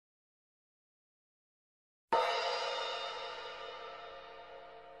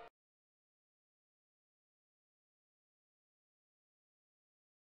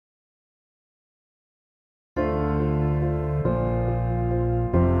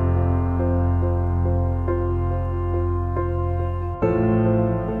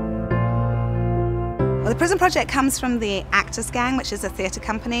Prison Project comes from the Actors Gang, which is a theatre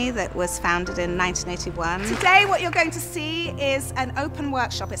company that was founded in 1981. Today what you're going to see is an open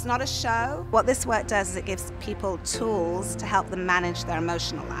workshop. It's not a show. What this work does is it gives people tools to help them manage their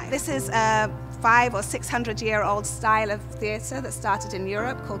emotional life. This is a 500 or 600-year-old style of theatre that started in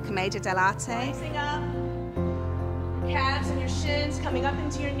Europe called Commedia dell'arte. Rising up, calves and your shins coming up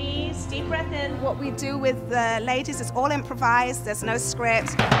into your knees, deep breath in. What we do with the ladies is all improvised, there's no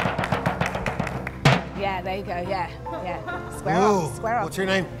script. Yeah, there you go, yeah. Square off, square off. What's your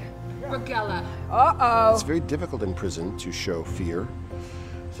name? Rogella. Uh-oh. It's very difficult in prison to show fear,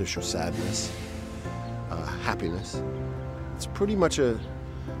 to show sadness, happiness. It's pretty much an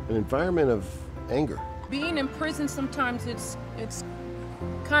environment of anger. Being in prison sometimes it's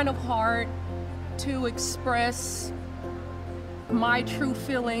kind of hard to express my true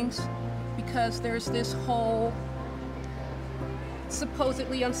feelings because there's this whole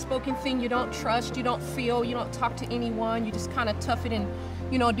supposedly unspoken thing you don't trust, you don't feel, you don't talk to anyone, you just kind of tough it and,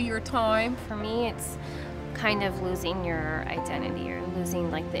 you know, do your time. For me, it's kind of losing your identity or losing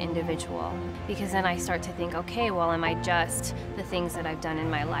like the individual, because then I start to think, okay, well, am I just the things that I've done in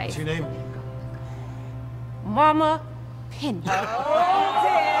my life? What's your name? Mama Penny.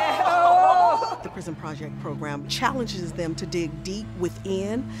 The Prison Project program challenges them to dig deep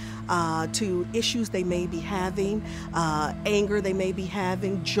within to issues they may be having, anger they may be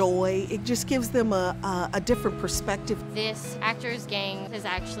having, joy. It just gives them a different perspective. This Actors Gang has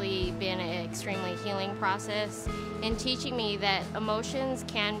actually been an extremely healing process in teaching me that emotions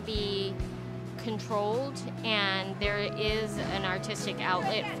can be controlled and there is an artistic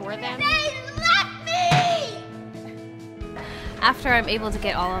outlet for them. They left me! After I'm able to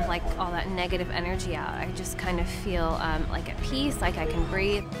get all that negative energy out, I just kind of feel like at peace, like I can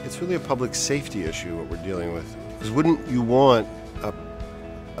breathe. It's really a public safety issue, what we're dealing with. Because wouldn't you want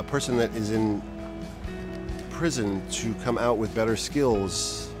a person that is in prison to come out with better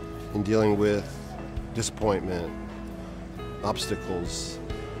skills in dealing with disappointment, obstacles,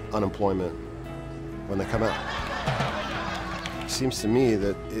 unemployment when they come out? It seems to me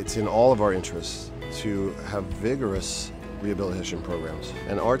that it's in all of our interests to have vigorous rehabilitation programs,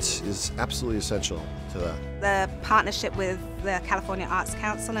 and arts is absolutely essential to that. The partnership with the California Arts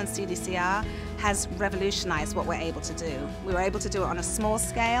Council and CDCR has revolutionized what we're able to do. We were able to do it on a small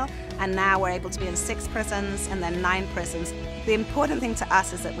scale, and now we're able to be in 6 prisons and then 9 prisons. The important thing to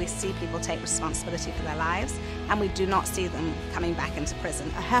us is that we see people take responsibility for their lives, and we do not see them coming back into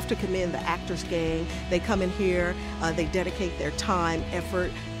prison. I have to commend the Actors Gang. They come in here, they dedicate their time,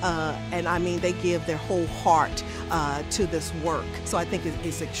 effort, and I mean they give their whole heart to this work. So I think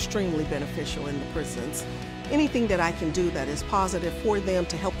it's extremely beneficial in the prisons. Anything that I can do that is positive for them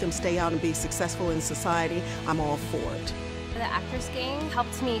to help them stay out and be successful in society, I'm all for it. The Actors Gang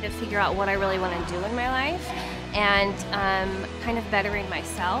helped me to figure out what I really want to do in my life and kind of bettering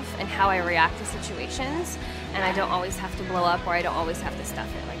myself and how I react to situations. And I don't always have to blow up or I don't always have to stuff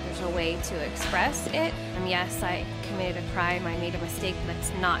it. Like there's a way to express it. And yes, I committed a crime, I made a mistake, but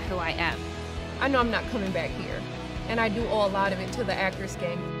that's not who I am. I know I'm not coming back here, and I do owe a lot of it to the Actors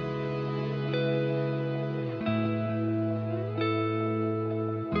Gang.